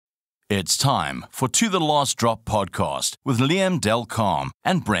It's time for To The Last Drop podcast with Liam Delcalm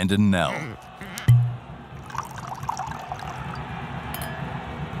and Brenden Nell.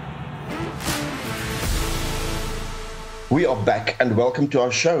 We are back and welcome to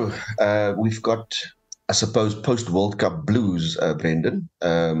our show. We've got, I suppose, post-World Cup blues, Brenden.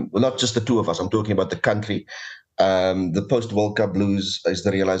 Well, not just the two of us, I'm talking about the country. The post-World Cup blues is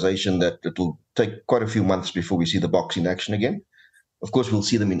the realization that it will take quite a few months before we see the Boks in action again. Of course, we'll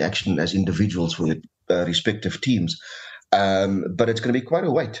see them in action as individuals for their respective teams, but it's going to be quite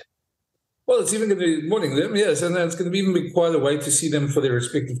a wait. Well, it's even going to be morning them, yes, and it's going to even be quite a wait to see them for their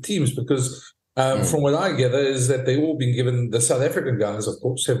respective teams because from what I gather is that they've all been given, the South African guys, of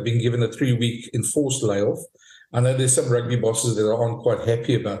course, have been given a 3-week enforced layoff. I know there's some rugby bosses that aren't quite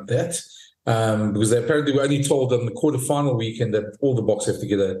happy about that because they apparently were only told on the quarterfinal weekend that all the Boks have to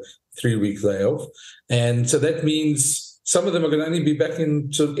get a 3-week layoff. And so that means some of them are going to only be back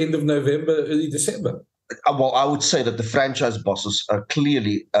in to end of November, early December. Well, I would say that the franchise bosses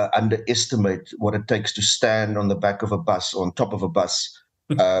clearly underestimate what it takes to stand on the back of a bus, or on top of a bus,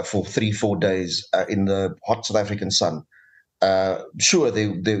 for 3-4 days in the hot South African sun. Sure,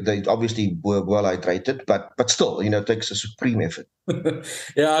 they obviously were well hydrated, but still, it takes a supreme effort.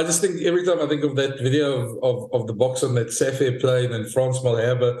 Yeah, I just think every time I think of that video of the Boks on that Safair plane and Frans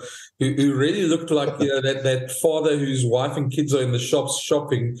Malherbe, who really looked like that father whose wife and kids are in the shops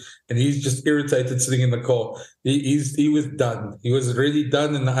shopping, and he's just irritated sitting in the car. He was done. He was really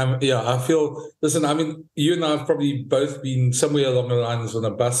done, and I feel. Listen, I mean, you and I have probably both been somewhere along the lines on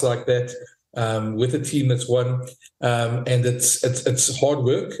a bus like that. With a team that's won, and it's hard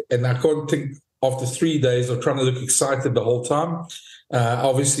work, and I can't think after 3 days of trying to look excited the whole time.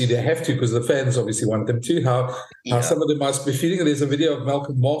 Obviously they have to because the fans obviously want them to. How some of them must be feeling. There's a video of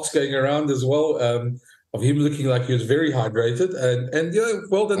Malcolm Marx going around as well, of him looking like he was very hydrated, and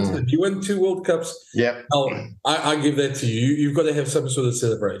well done. You won 2 World Cups. Yeah, I give that to you. You've got to have some sort of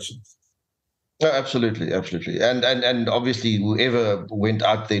celebration. No, absolutely. And obviously whoever went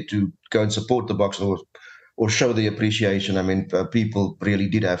out there to go and support the Boks or show the appreciation, I mean, people really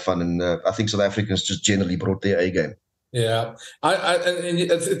did have fun, and I think South Africans just generally brought their A game. Yeah, and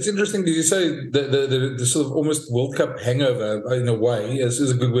it's interesting that you say the sort of almost World Cup hangover in a way is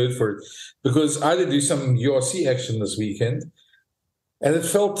a good word for it, because I did do some URC action this weekend, and it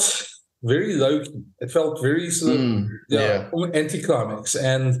felt very low key. It felt very sort of anticlimax,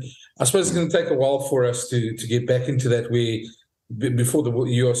 and I suppose it's going to take a while for us to get back into that way before the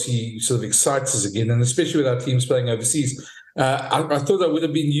URC sort of excites us again, and especially with our teams playing overseas. I thought I would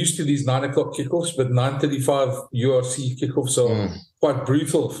have been used to these 9 o'clock kickoffs, but 9:35 URC kickoffs are quite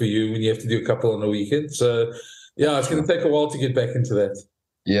brutal for you when you have to do a couple on the weekend. So, yeah, it's going to take a while to get back into that.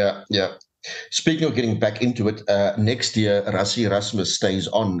 Yeah. Speaking of getting back into it, next year, Rassie Erasmus stays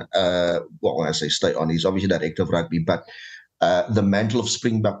on. Well, when I say stay on, he's obviously director of rugby, but the mantle of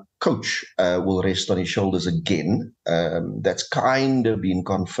Springbok coach will rest on his shoulders again. That's kind of been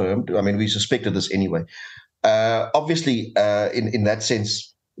confirmed. I mean, we suspected this anyway. Obviously, in that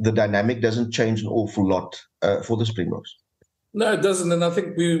sense, the dynamic doesn't change an awful lot for the Springboks. No, it doesn't. And I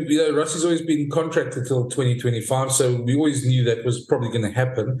think Rassie's always been contracted till 2025, so we always knew that was probably going to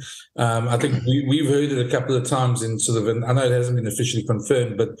happen. I think we've heard it a couple of times in sort of, and I know it hasn't been officially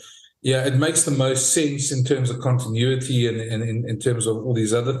confirmed, but yeah, it makes the most sense in terms of continuity and in terms of all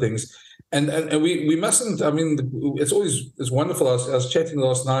these other things. And we mustn't, I mean, it's wonderful. I was chatting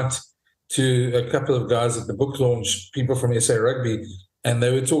last night to a couple of guys at the book launch, people from SA Rugby, and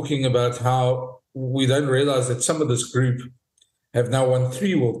they were talking about how we don't realize that some of this group have now won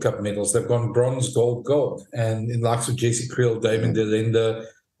 3 World Cup medals. They've gone bronze, gold. And in the likes of Jesse Creel, Damon Delenda,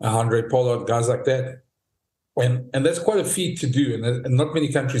 Andre Pollard, guys like that. And that's quite a feat to do, and not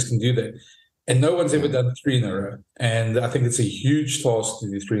many countries can do that. And no one's ever done 3 in a row. And I think it's a huge task to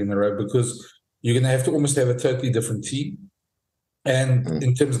do 3 in a row because you're going to have to almost have a totally different team. And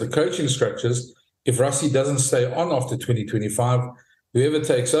in terms of the coaching structures, if Rassie doesn't stay on after 2025, whoever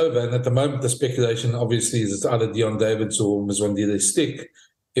takes over, and at the moment the speculation obviously is it's either Dion Davids or Mzwandile Stick.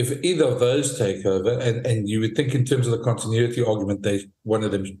 If either of those take over, and you would think in terms of the continuity argument, one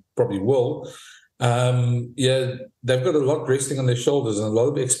of them probably will. They've got a lot resting on their shoulders and a lot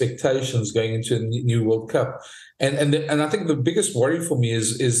of expectations going into a new World Cup. And I think the biggest worry for me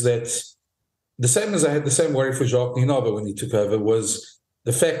is that the same as I had the same worry for Jacques Nienaber when he took over was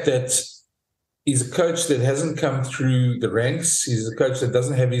the fact that he's a coach that hasn't come through the ranks. He's a coach that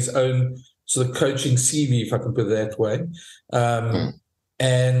doesn't have his own sort of coaching CV, if I can put it that way.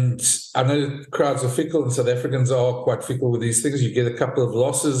 And I know crowds are fickle, and South Africans are quite fickle with these things. You get a couple of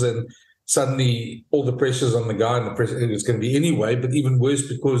losses and suddenly all the pressure's on the guy, and the pressure it's going to be anyway, but even worse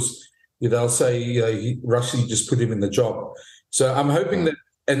because they'll say, Rusty just put him in the job. So I'm hoping that,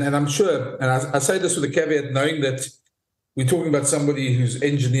 and I'm sure, and I say this with a caveat, knowing that we're talking about somebody who's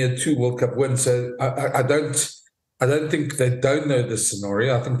engineered 2 World Cup wins. So I don't think they don't know this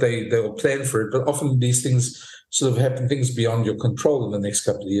scenario. I think they'll plan for it. But often these things sort of happen, things beyond your control in the next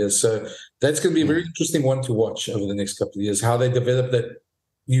couple of years. So that's going to be a very interesting one to watch over the next couple of years, how they develop that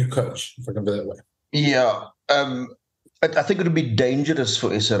new coach, if I can put it that way. Yeah. I think it would be dangerous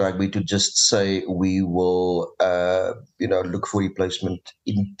for SA Rugby to just say we will, look for replacement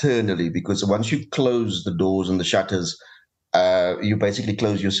internally, because once you close the doors and the shutters, you basically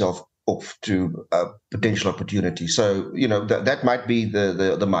close yourself off to potential opportunity. So, that might be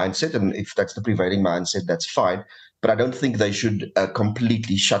the mindset, and if that's the prevailing mindset, that's fine. But I don't think they should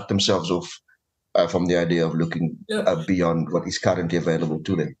completely shut themselves off from the idea of looking beyond what is currently available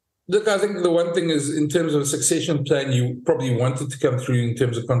to them. Look, I think the one thing is, in terms of a succession plan, you probably wanted to come through in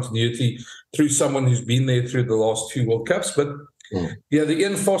terms of continuity through someone who's been there through the last 2 World Cups. But the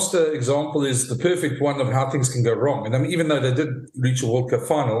Ian Foster example is the perfect one of how things can go wrong. And I mean, even though they did reach a World Cup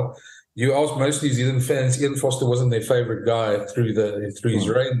final, you ask most New Zealand fans, Ian Foster wasn't their favourite guy through his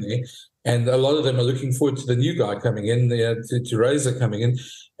reign there. And a lot of them are looking forward to the new guy coming in, to Razor coming in.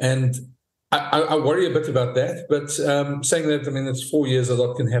 And I worry a bit about that, but saying that, I mean, it's 4 years, a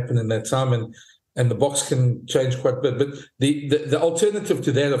lot can happen in that time, and the Boks can change quite a bit. But the alternative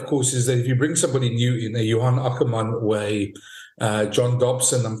to that, of course, is that if you bring somebody new in, a Johan Ackerman way, John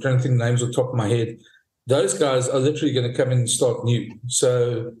Dobson, I'm trying to think names off the top of my head, those guys are literally going to come in and start new.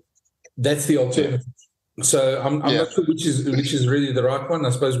 So that's the alternative. So I'm not sure which is really the right one.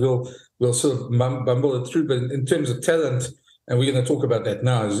 I suppose we'll sort of bumble it through, but in terms of talent, and we're going to talk about that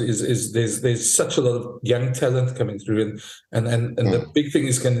now, is there's such a lot of young talent coming through, and the big thing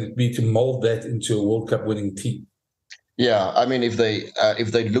is going to be to mold that into a World Cup winning team. Yeah, I mean, if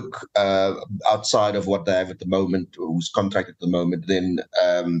they look outside of what they have at the moment, who's contracted at the moment, then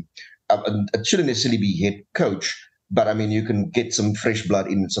it shouldn't necessarily be head coach, but I mean, you can get some fresh blood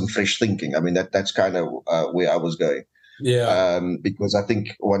in, some fresh thinking. I mean, that's kind of where I was going. Yeah. Because I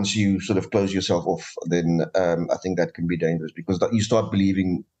think once you sort of close yourself off, then I think that can be dangerous, because you start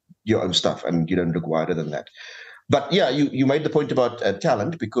believing your own stuff and you don't look wider than that. But yeah, you made the point about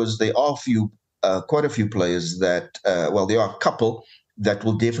talent, because there are quite a few players that, there are a couple that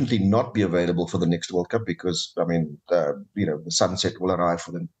will definitely not be available for the next World Cup, because, I mean, the sunset will arrive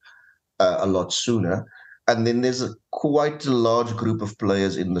for them a lot sooner. And then there's quite a large group of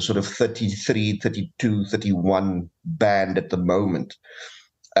players in the sort of 33, 32, 31 band at the moment,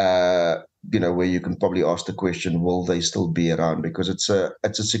 where you can probably ask the question, will they still be around? Because it's a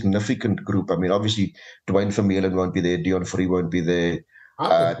significant group. I mean, obviously, Dwayne Vermeulen won't be there. Deon Fourie won't be there.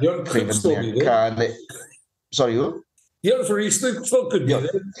 Deon could still be there. Sorry, who? Deon Fourie still could be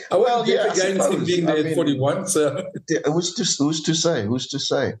there. I won't get against him being there at 41. So who's to say? Who's to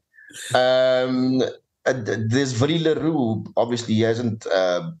say? There's Willie Leroux. Obviously, he hasn't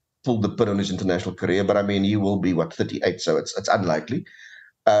pulled the pin on his international career, but I mean, he will be 38, so it's unlikely.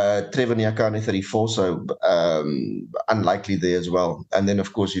 Trevor Nyakane, 34, so unlikely there as well. And then,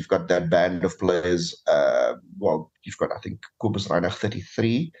 of course, you've got that band of players. You've got, I think, Kobus Reinach,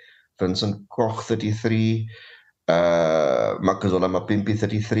 33, Vincent Koch, 33, Makazola Mapimpi,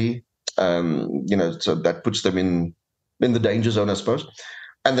 33. So that puts them in the danger zone, I suppose.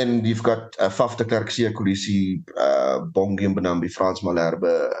 And then you've got Faf de Klerk, Siya Kolisi, Bongi Mbenambi, Frans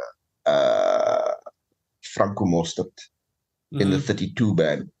Malherbe, Franco Mostert in the 32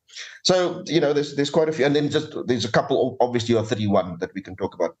 band. So, there's quite a few. And then there's a couple, obviously, of 31 that we can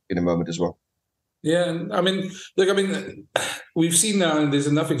talk about in a moment as well. Yeah, I mean, we've seen now, and there's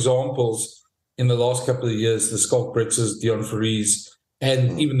enough examples in the last couple of years, the Schalk Britzes, Deon Fouries,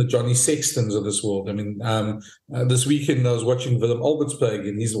 and even the Johnny Sextons of this world. I mean, this weekend I was watching Willem Alberts play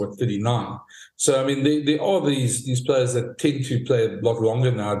again. He's 39. So, I mean, there are these players that tend to play a lot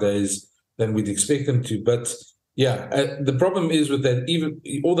longer nowadays than we'd expect them to. But, yeah, the problem is with that, even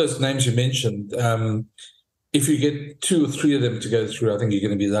all those names you mentioned, if you get 2 or 3 of them to go through, I think you're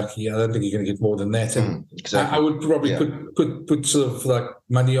going to be lucky. I don't think you're going to get more than that. And exactly. I would probably put sort of like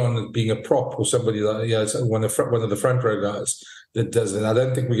money on it being a prop or somebody like one of the front row guys that does it. I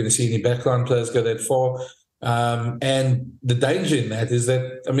don't think we're going to see any backline players go that far. And the danger in that is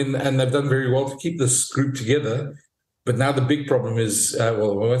that, I mean, and they've done very well to keep this group together. But now the big problem is, I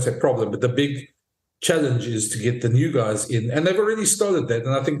won't say problem, but the big challenge is to get the new guys in. And they've already started that.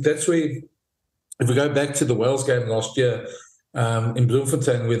 And I think that's where, if we go back to the Wales game last year in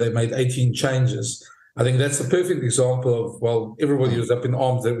Bloemfontein, where they made 18 changes, I think that's the perfect example of, everybody was up in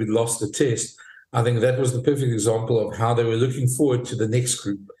arms that we'd lost the test. I think that was the perfect example of how they were looking forward to the next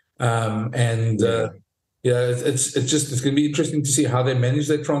group. It's going to be interesting to see how they manage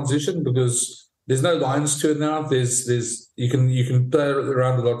that transition, because there's no lines to it now. You can play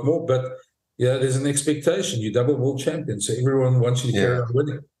around a lot more, but there's an expectation. You're double world champion, so everyone wants you to carry on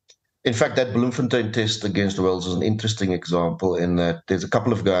winning. In fact, that Bloemfontein test against Wales is an interesting example in that there's a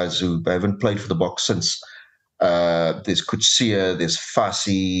couple of guys who haven't played for the Boks since. There's Kutsia, there's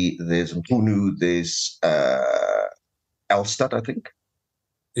Fassi, there's Mpunu, there's Elstad, I think.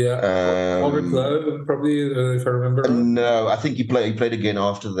 Albert Lowe, probably, if I remember. No, I think he played again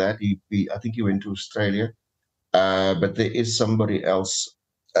after that. I think he went to Australia. But there is somebody else,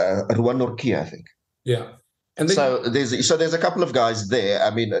 Ruan Norkia, I think. Yeah. And then, there's a couple of guys there. I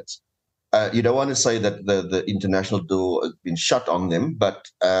mean, it's you don't want to say that the international door has been shut on them, but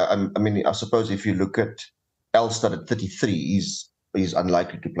I suppose if you look at Elstad at 33, he's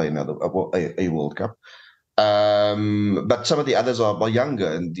unlikely to play a World Cup. But some of the others are younger,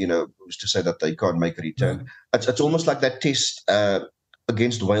 and who's to say that they can't make a return? It's almost like that test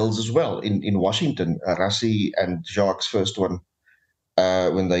against Wales as well in Washington. Rassie and Jacques' first one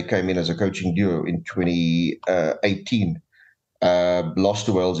when they came in as a coaching duo in 2018, lost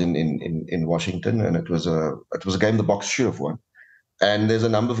to Wales in Washington, and it was a game the Boks should have won. And there's a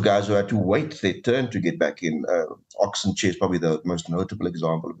number of guys who had to wait their turn to get back in. Oxenchair is probably the most notable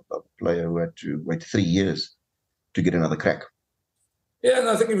example of a player who had to wait 3 years to get another crack. Yeah, and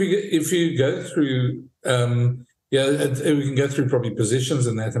I think if you go through, we can go through probably positions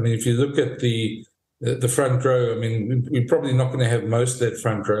and that. I mean, if you look at the front row, I mean, we're probably not going to have most of that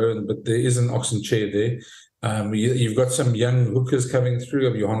front row, but there is an Oxenchair there. You've got some young hookers coming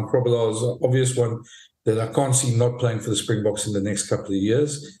through. Johan Krobelaar is an obvious one that I can't see not playing for the Springboks in the next couple of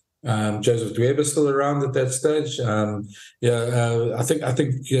years. Joseph Dweba still around at that stage. I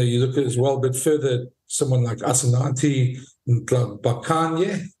think you look at as well a bit further, someone like Asanati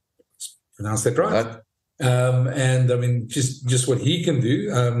Bakanye, pronounce that right? And I mean, just what he can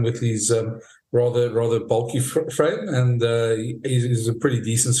do with his rather bulky frame, and he's a pretty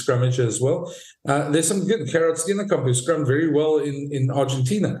decent scrummager as well. There's some good Carrots Steenekamp who scrummed very well in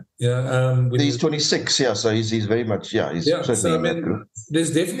Argentina. He's 26, so he's very much So I mean,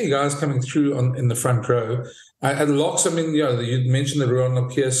 there's definitely guys coming through in the front row. At locks, I mean, you mentioned the Ruan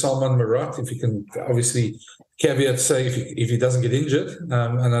Nokia, Salman Marat. If you can obviously caveat say if he doesn't get injured,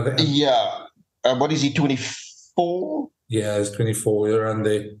 what is he, 24? Yeah, he's 24. Around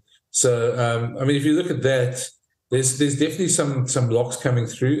there. So, I mean, if you look at that, there's definitely some locks coming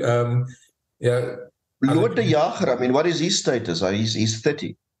through. Lord de Jager, I mean, what is his status? He's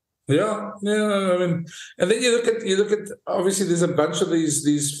 30. Yeah. I mean, and then you look at obviously there's a bunch of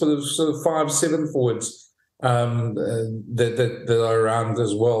these sort of 5-7 forwards that are around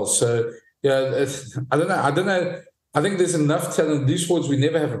as well. So I don't know. I think there's enough talent. These forwards we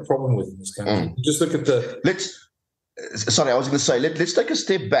never have a problem with in this country. Just look at I was going to say, let's take a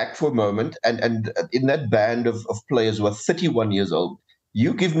step back for a moment, and in that band of players who are 31 years old,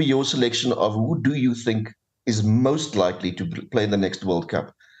 you give me your selection of who do you think is most likely to play in the next World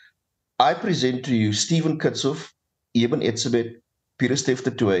Cup. I present to you Steven Kitshoff, Eben Etzebeth, Pieter-Steph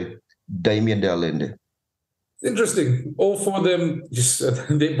du Toit, Damien de Allende. Interesting. All four of them, just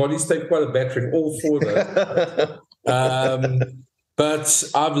their bodies take quite a battering, all four of them. But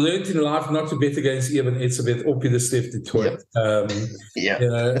I've learned in life not to bet against Eben Etzebeth or Pieter-Steph du Toit.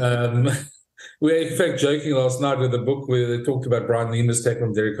 We were in fact joking last night with a book where they talked about Brian Lema's tackle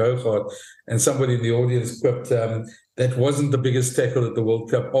on Derek Hoogaard, and somebody in the audience quipped, that wasn't the biggest tackle at the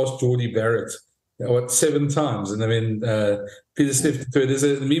World Cup. Ask Geordie Barrett. 7 times? And I mean, Pieter-Steph du Toit, there's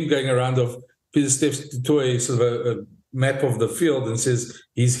a meme going around of Pieter-Steph du Toit, sort of a map of the field, and says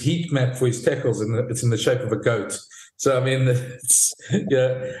his heat map for his tackles, and it's in the shape of a goat. So, I mean,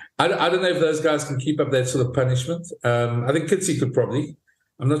 I don't know if those guys can keep up that sort of punishment. I think Kitsy could probably.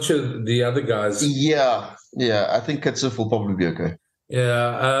 I'm not sure the other guys. Yeah, I think Kitsy will probably be okay.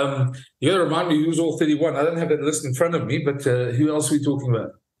 Yeah. You got to remind me who's all 31. I don't have that list in front of me, but who else are we talking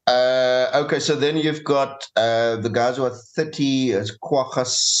about? Okay, so then you've got the guys who are 30, Kwagga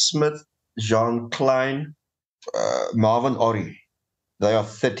Smith, Jean Klein, Marvin Orrie. They are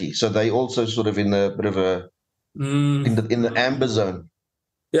 30. So they also sort of in a bit of a in the amber zone.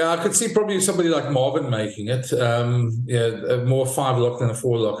 Yeah, I could see probably somebody like Marvin making it. More 5-lock than a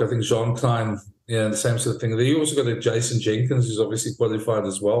 4-lock. I think Jean Klein, the same sort of thing. You also got a Jason Jenkins, who's obviously qualified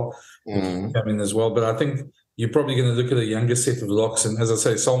as well, coming as well. But I think you're probably going to look at a younger set of locks. And as I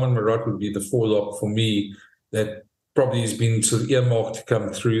say, Salman Marat would be the 4-lock for me that probably has been sort of earmarked to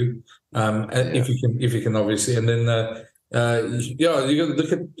come through. If you can obviously. And then you got to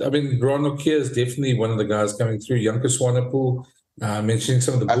look at, I mean, Ron Nokia is definitely one of the guys coming through. Janke Swanepoel, mentioning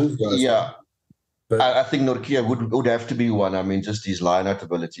some of the Bulls guys. Yeah. But I think Norkia would have to be one. I mean, just his line-out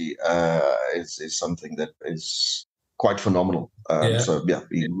ability is something that is quite phenomenal. Yeah. So, yeah,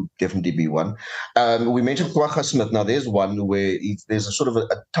 he would definitely be one. We mentioned Kwagga Smith. Now, there's one where there's a sort of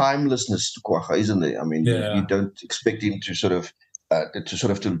a timelessness to Kwagga, isn't there? I mean, you don't expect him to sort of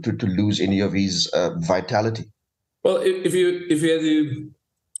to lose any of his vitality. Well, if you had to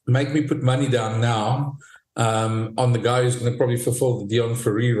make me put money down now on the guy who's going to probably fulfill the Dion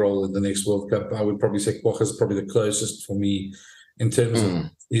Ferree role in the next World Cup, I would probably say Kwagga is probably the closest for me in terms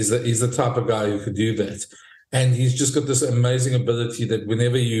of he's the type of guy who could do that. And he's just got this amazing ability that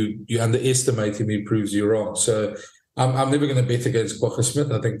whenever you underestimate him, he proves you wrong. So I'm never going to bet against Kwagga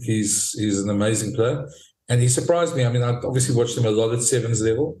Smith. I think he's an amazing player. And he surprised me. I mean, I obviously watched him a lot at sevens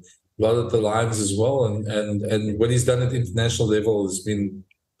level, a lot at the Lions as well. And what he's done at international level has been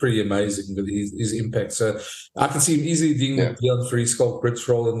pretty amazing with his impact. So I can see him easily doing the Dion Ferree Schalk Brits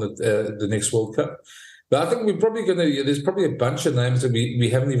role in the next World Cup. But I think we're probably going to, there's probably a bunch of names that we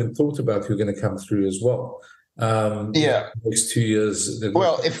haven't even thought about who are going to come through as well. The next 2 years that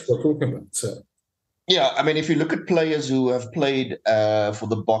we're talking about. So. Yeah, I mean, if you look at players who have played for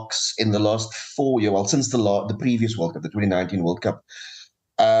the Boks in the last 4 years, well, since the previous World Cup, the 2019 World Cup,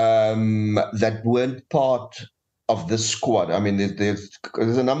 that weren't part of this squad. I mean, there's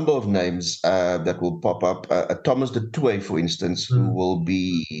a number of names that will pop up. Thomas de Toey, for instance, who will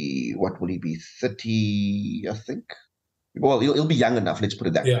be, what will he be, 30, I think? Well, he'll be young enough, let's put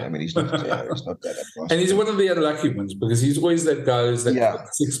it that way. I mean, he's not that advanced. And he's one of the unlucky ones because he's always that guy who's that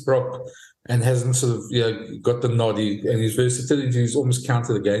sixth prop and hasn't sort of got the nod. And his versatility is almost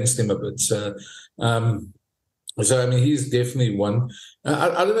counted against him a bit. So, I mean, he's definitely one.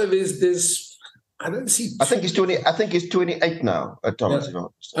 I don't know. There's. I don't see. I think he's 20. I think he's 28 now. Thomas. Yeah,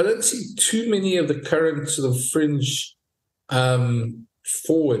 I don't see too many of the current sort of fringe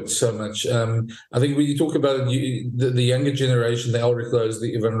forward so much. I think when you talk about the younger generation, the Elric Lowe's,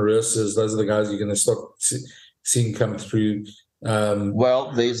 the Ivan Roos's, those are the guys you're going to start seeing come through.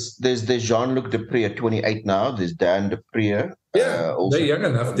 Well, there's Jean-Luc Dupree at 28 now. There's Dan Dupree. Also, they're young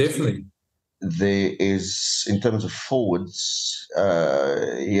enough, definitely. There is, in terms of forwards,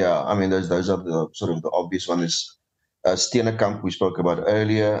 I mean, those are the sort of the obvious one. Is Steenekamp, we spoke about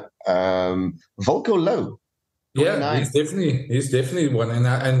earlier. Volko Low. Yeah, he's definitely one,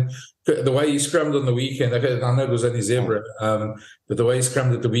 and the way he scrummed on the weekend. I know it was only Zebra, but the way he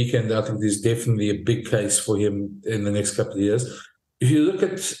scrummed at the weekend, I think there's definitely a big case for him in the next couple of years. If you look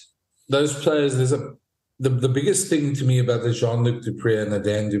at those players, there's the biggest thing to me about the Jean-Luc Dupree and the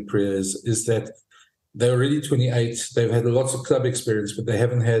Dan Dupree is that they're already 28. They've had lots of club experience, but they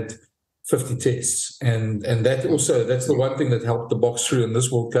haven't had 50 tests, and that's the one thing that helped the Boks through in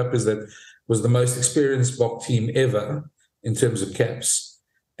this World Cup is that was the most experienced Boks team ever in terms of caps.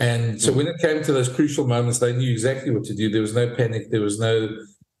 And so when it came to those crucial moments, they knew exactly what to do. There was no panic. There was no...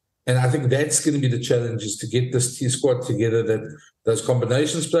 And I think that's going to be the challenge, is to get this squad together, that those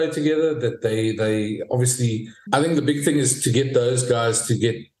combinations play together, that they obviously... I think the big thing is to get those guys to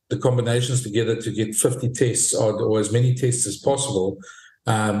get the combinations together to get 50 tests or as many tests as possible,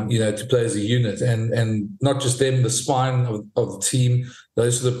 to play as a unit, and not just them, the spine of the team.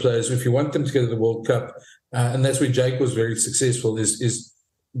 Those are the players. If you want them to go to the World Cup, and that's where Jake was very successful, is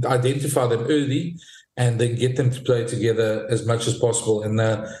identify them early and then get them to play together as much as possible. And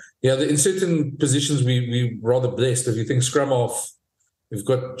in certain positions we're rather blessed. If you think scrum half, we've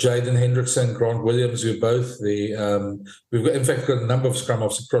got Jaden Hendrickson, Grant Williams, who are both there. We've got, in fact, got a number of scrum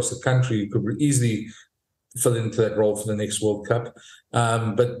halves across the country who could easily fill into that role for the next World Cup.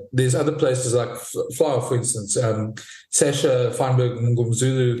 But there's other places like Flower, for instance. Sasha Feinberg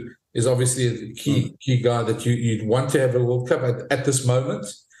Ngumzulu is obviously a key guy that you'd want to have a World Cup at this moment.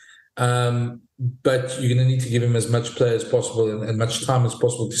 But you're going to need to give him as much play as possible and much time as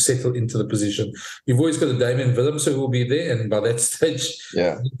possible to settle into the position. You've always got a Damien Willems who will be there, and by that stage,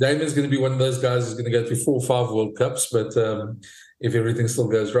 Damien's going to be one of those guys who's going to go through 4 or 5 World Cups, but if everything still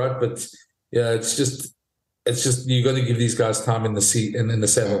goes right. But yeah, it's just you got to give these guys time in the seat and in the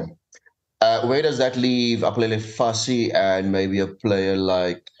saddle. Where does that leave Apelele Fassi and maybe a player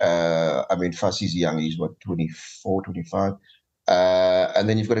like, Fassi's young, he's 24, 25. And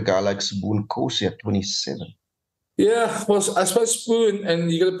then you've got a guy like Spoon Kosi at 27. Yeah, well, I suppose Spoon,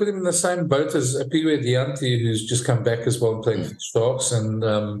 and you got to put him in the same boat as Apiwe Dianti, who's just come back as well and playing for the Sharks, and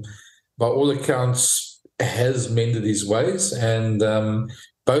by all accounts has mended his ways. And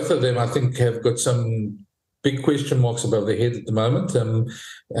both of them, I think, have got some big question marks above their head at the moment.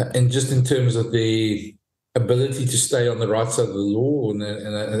 And just in terms of the ability to stay on the right side of the law and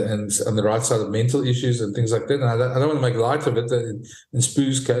on the right side of mental issues and things like that. And I don't want to make light of it in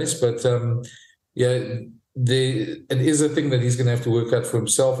Spoo's case, but it is a thing that he's going to have to work out for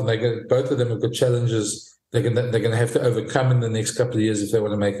himself, and both of them have got challenges they're going to have to overcome in the next couple of years if they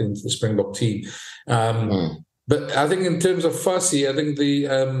want to make it into the Springbok team. But I think in terms of Fassi, I think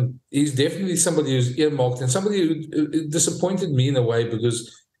he's definitely somebody who's earmarked and somebody who disappointed me in a way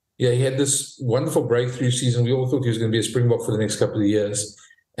because, he had this wonderful breakthrough season. We all thought he was going to be a Springbok for the next couple of years.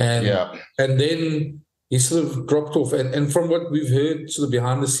 And then he sort of dropped off. And from what we've heard sort of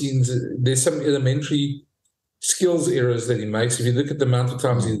behind the scenes, there's some elementary skills errors that he makes. If you look at the amount of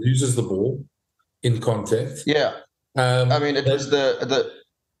times he loses the ball in contact. Yeah. I mean, it was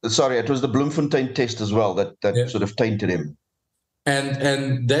it was the Bloemfontein test as well that sort of tainted him.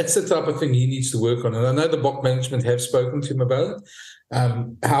 And that's the type of thing he needs to work on. And I know the Bok management have spoken to him about it.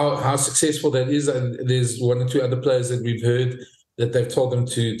 How successful that is, and there's one or two other players that we've heard that they've told them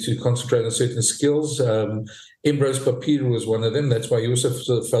to concentrate on certain skills. Ambrose Papiru was one of them. That's why he also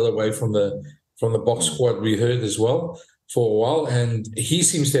sort of fell away from the Boks squad, we heard as well, for a while. And he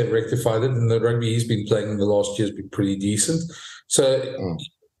seems to have rectified it, and the rugby he's been playing in the last year has been pretty decent. So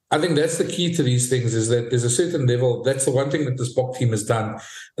I think that's the key to these things, is that there's a certain level. That's the one thing that this Bok team has done.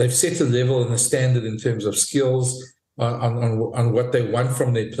 They've set a level and a standard in terms of skills on what they want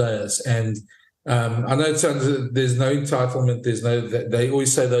from their players. And I know it sounds there's no entitlement. They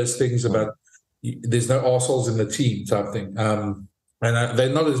always say those things about there's no arseholes in the team type thing. And they're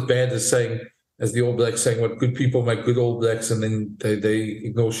not as bad as the All Blacks saying what good people make good All Blacks, and then they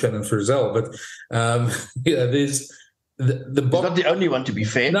ignore Shannon Frizzell. But there's the Bok. He's not the only one, to be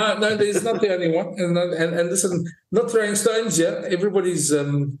fair. No, there's not the only one. And listen, not throwing stones here. Everybody's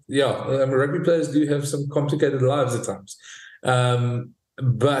rugby players do have some complicated lives at times,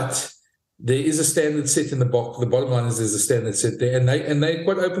 but there is a standard set in the Bok. The bottom line is there's a standard set there, and they're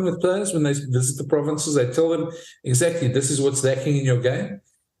quite open with players when they visit the provinces. They tell them exactly this is what's lacking in your game,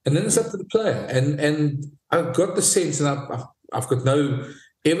 and then it's up to the player. And I've got the sense, and I've got no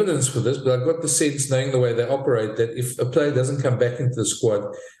evidence for this, but I've got the sense, knowing the way they operate, that if a player doesn't come back into the squad,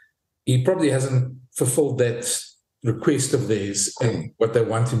 he probably hasn't fulfilled that request of theirs and what they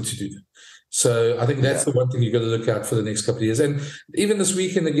want him to do. So I think that's the one thing you've got to look out for the next couple of years. And even this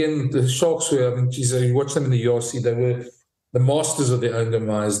weekend, again, the Sharks were, you watch them in the URC, they were the masters of their own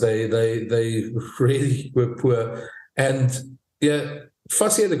demise. They really were poor. And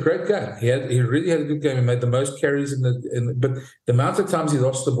Fassi had a great game. He really had a good game. He made the most carries but the amount of times he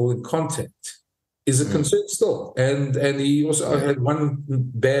lost the ball in contact is a concern still. And he also had one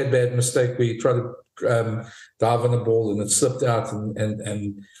bad mistake where he tried to dive on the ball and it slipped out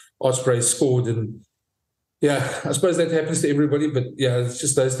and Osprey scored. And I suppose that happens to everybody, but it's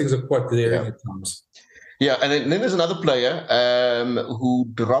just those things are quite glaring at times. Yeah, and then there's another player who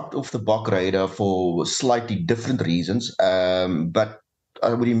dropped off the Bok radar for slightly different reasons, but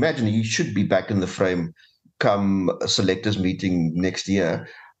I would imagine he should be back in the frame come a selectors meeting next year.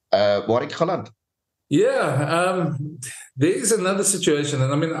 Warwick Holland. There's another situation,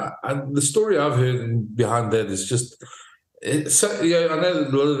 and I mean, the story I've heard behind that is just. So I know a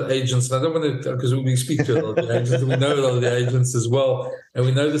lot of the agents, and I don't want to, because we speak to a lot of the agents, and we know a lot of the agents as well, and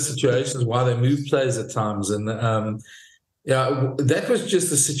we know the situations why they move players at times, and that was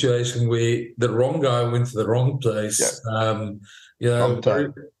just a situation where the wrong guy went to the wrong place.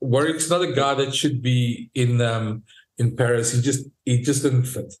 Warwick's not a guy that should be in Paris. He just didn't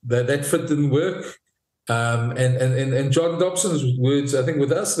fit. That fit didn't work. And John Dobson's words, I think,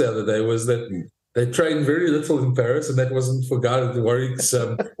 with us the other day was that they trained very little in Paris, and that wasn't for guys at Warwick's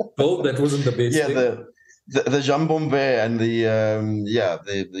build. That wasn't the best thing. The jambon and the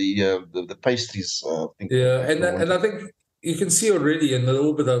pastries. And I think you can see already, and a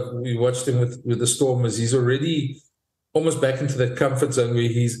little bit of we watched him with the Stormers. He's already almost back into that comfort zone where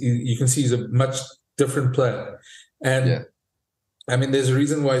you can see he's a much different player. And I mean, there's a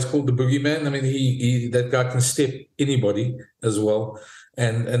reason why he's called the boogeyman. I mean, that guy can step anybody as well.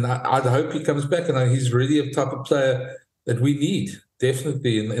 And I'd hope he comes back. And he's really a type of player that we need,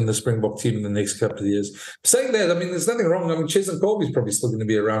 definitely, in the Springbok team in the next couple of years. Saying that, I mean, there's nothing wrong. I mean, Cheslin Colby's probably still going to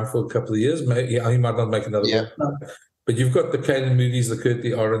be around for a couple of years. He might not make another one. But you've got the Caden Moody's, the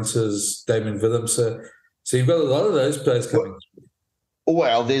Curtly Orances, Damon Willems. So you've got a lot of those players coming.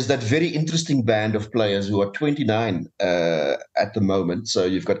 Well, there's that very interesting band of players who are 29 at the moment. So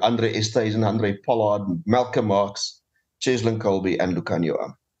you've got Andre Esthuizen, Andre Pollard, Malcolm Marx, Cheslin Colby, and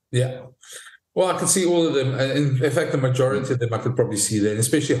Lucanio. Yeah. Well, I can see all of them. In fact, the majority of them I could probably see there, and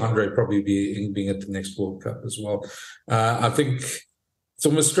especially Andre probably being at the next World Cup as well. I think it's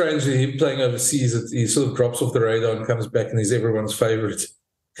almost strange that him playing overseas, that he sort of drops off the radar and comes back and he's everyone's favourite.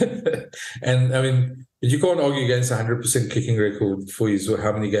 And I mean, you can't argue against 100% kicking record for his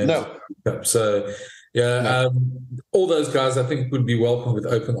how many games. No. So, yeah, all those guys I think would be welcomed with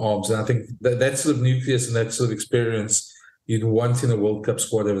open arms. And I think that sort of nucleus and that sort of experience you'd want in a World Cup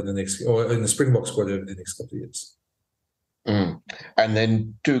squad over the next, or in the Springboks squad over the next couple of years. Mm. And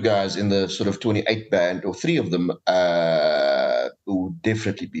then 2 guys in the sort of 28 band, or 3 of them, who would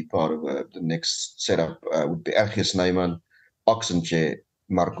definitely be part of the next setup would be Ergie Snyman, Oxenchair,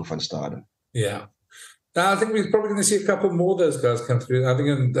 Marco van Staden. Yeah. I think we're probably going to see a couple more of those guys come through. I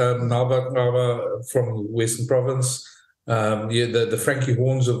think Nava from Western Province, the Frankie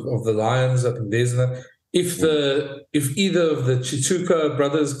Horns of the Lions, I think there's that. If either of the Chituka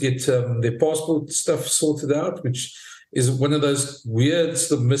brothers get their passport stuff sorted out, which is one of those weird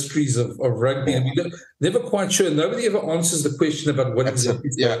sort of mysteries of rugby, and we're never quite sure. Nobody ever answers the question about what exactly.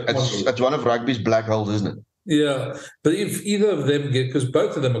 It's one of rugby's black holes, isn't it? Yeah, but if either of them get, because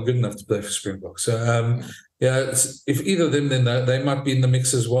both of them are good enough to play for Springboks, so if either of them, then they might be in the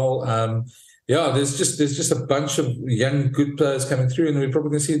mix as well. There's just a bunch of young good players coming through, and we're probably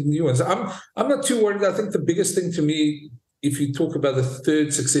going to see new ones. I'm not too worried. I think the biggest thing to me, if you talk about the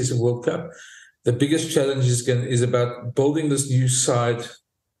 3rd successive World Cup, the biggest challenge is about building this new side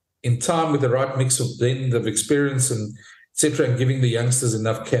in time with the right mix of blend of experience and etc., and giving the youngsters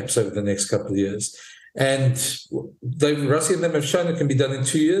enough caps over the next couple of years. And Rassie and them have shown it can be done in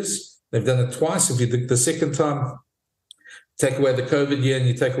 2 years. They've done it twice. If you think the second time, take away the COVID year and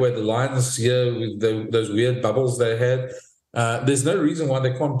you take away the Lions year with those weird bubbles they had, there's no reason why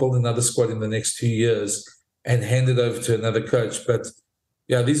they can't build another squad in the next 2 years and hand it over to another coach. But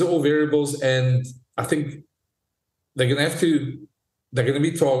yeah, these are all variables, and I think they're going to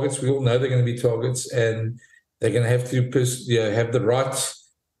be targets. We all know they're going to be targets, and they're going to have to have the right,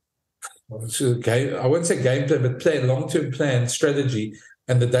 I won't say game plan, but long-term plan, strategy.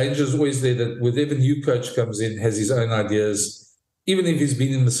 And the danger is always there that whatever new coach comes in has his own ideas, even if he's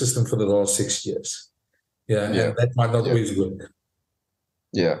been in the system for the last 6 years. And that might not always work.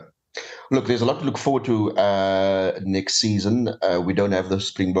 Yeah. Look, there's a lot to look forward to next season. We don't have the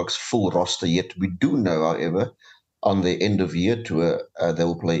Springboks full roster yet. We do know, however, on the end of year tour, they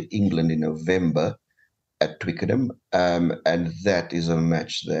will play England in November at Twickenham. And that is a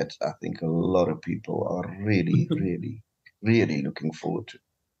match that I think a lot of people are really, really, really looking forward to.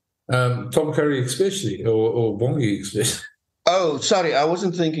 Tom Curry especially, or Bongi especially. Oh, sorry, I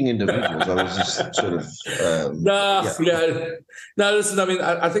wasn't thinking individuals. I was just sort of... No, listen, I mean,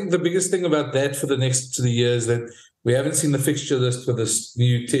 I think the biggest thing about that for the next 2 years is that we haven't seen the fixture list for this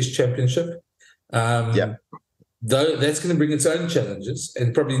new Test Championship. Though that's going to bring its own challenges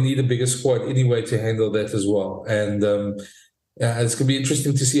and probably need a bigger squad anyway to handle that as well. And it's going to be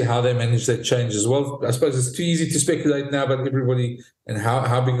interesting to see how they manage that change as well. I suppose it's too easy to speculate now about everybody and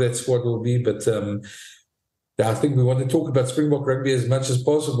how big that squad will be, but... I think we want to talk about Springbok rugby as much as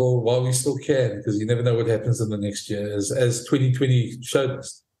possible while we still can, because you never know what happens in the next year, as 2020 showed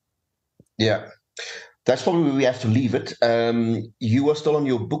us. Yeah, that's probably where we have to leave it. You are still on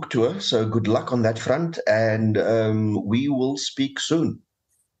your book tour, so good luck on that front, and we will speak soon.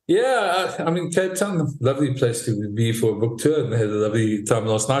 Yeah, I mean, Cape Town, lovely place to be for a book tour, and I had a lovely time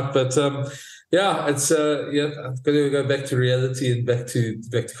last night. But it's I'm going to go back to reality and back to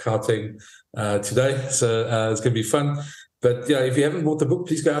Gauteng today. So it's going to be fun. But yeah, if you haven't bought the book,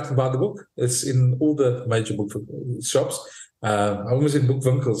 please go out and buy the book. It's in all the major book shops. I almost in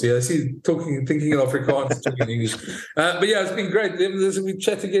bookwinkels. Yeah, I see thinking in Afrikaans, talking English. But yeah, it's been great. We'll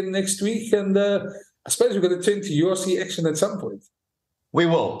chat again next week, and I suppose we're going to turn to URC action at some point. We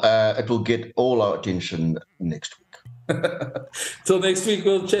will. It will get all our attention next week. Till next week,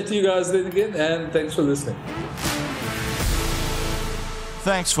 we'll chat to you guys then again, and thanks for listening.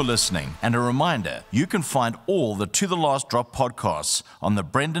 Thanks for listening, and a reminder, you can find all the To The Last Drop podcasts on the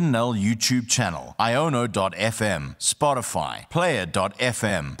Brenden Nell YouTube channel, iono.fm, Spotify,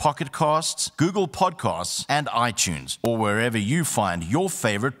 Player.fm, Pocket Casts, Google Podcasts, and iTunes, or wherever you find your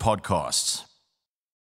favorite podcasts.